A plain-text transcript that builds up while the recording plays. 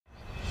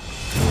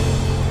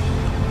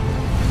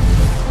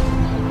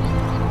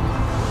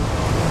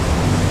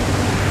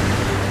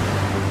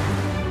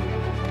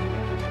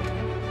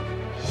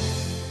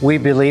We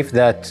believe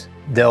that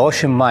the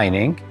ocean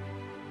mining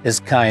is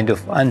kind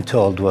of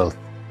untold wealth.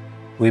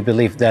 We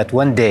believe that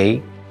one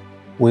day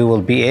we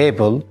will be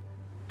able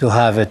to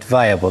have it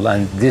viable,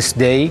 and this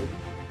day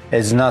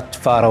is not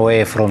far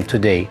away from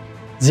today.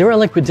 Zero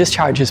liquid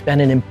discharge has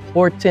been an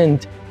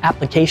important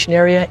application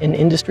area in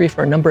industry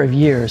for a number of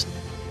years.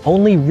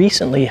 Only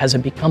recently has it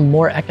become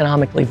more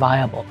economically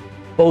viable,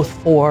 both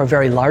for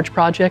very large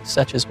projects,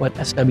 such as what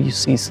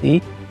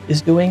SWCC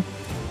is doing,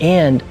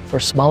 and for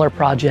smaller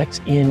projects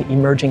in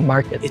emerging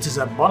markets. It is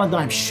a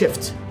paradigm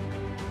shift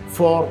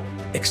for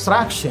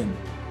extraction,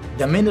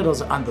 the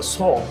minerals and the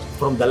salt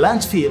from the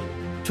landfill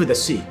to the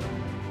sea.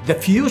 The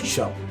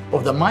future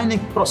of the mining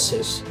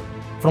process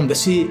from the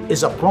sea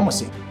is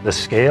promising. The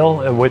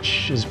scale at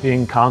which is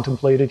being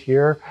contemplated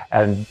here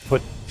and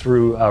put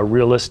through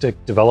realistic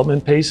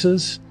development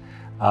paces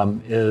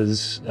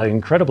is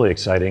incredibly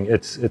exciting.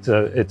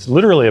 It's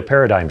literally a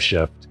paradigm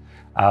shift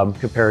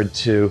compared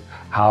to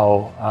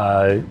how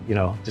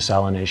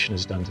desalination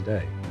is done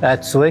today.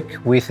 At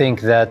SWIC, we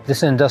think that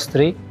this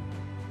industry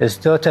is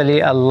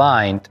totally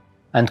aligned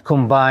and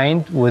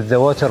combined with the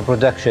water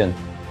production,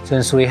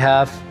 since we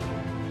have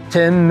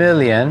 10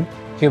 million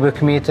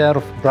cubic meter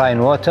of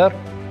brine water.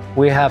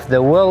 We have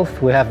the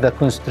wealth, we have the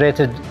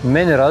concentrated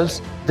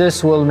minerals.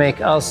 This will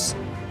make us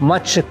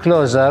much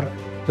closer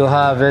to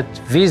have it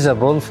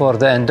feasible for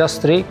the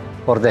industry,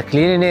 for the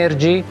clean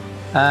energy,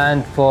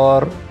 and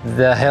for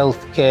the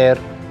healthcare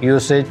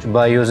usage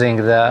by using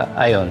the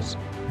ions.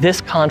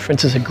 This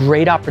conference is a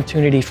great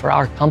opportunity for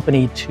our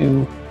company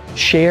to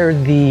share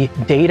the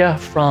data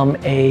from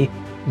a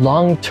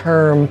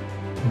long-term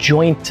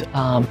joint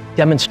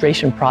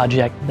demonstration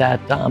project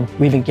that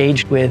we've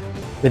engaged with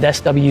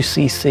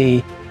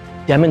SWCC,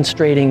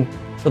 demonstrating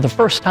for the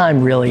first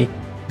time really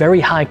very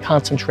high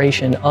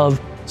concentration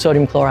of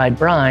sodium chloride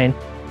brine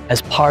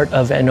as part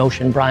of an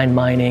ocean brine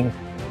mining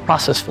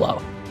process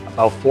flow.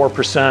 About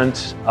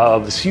 4%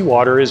 of the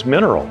seawater is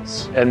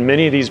minerals, and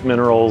many of these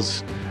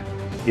minerals,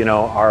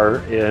 are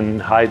in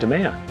high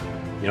demand.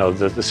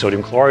 The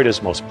sodium chloride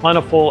is most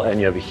plentiful, and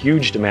you have a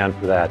huge demand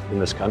for that in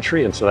this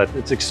country, and so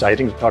it's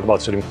exciting to talk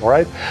about sodium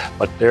chloride,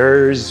 but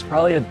there's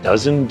probably a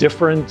dozen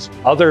different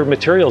other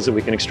materials that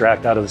we can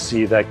extract out of the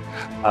sea that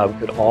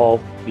could all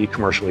be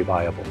commercially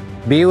viable.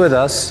 Be with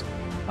us,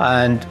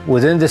 and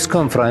within this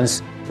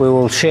conference, we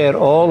will share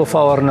all of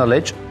our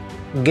knowledge,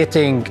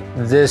 getting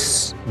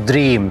this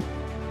dream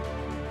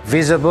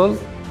visible.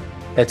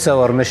 It's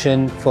our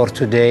mission for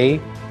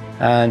today,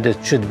 and it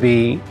should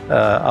be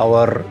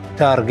our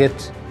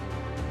target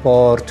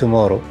for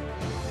tomorrow.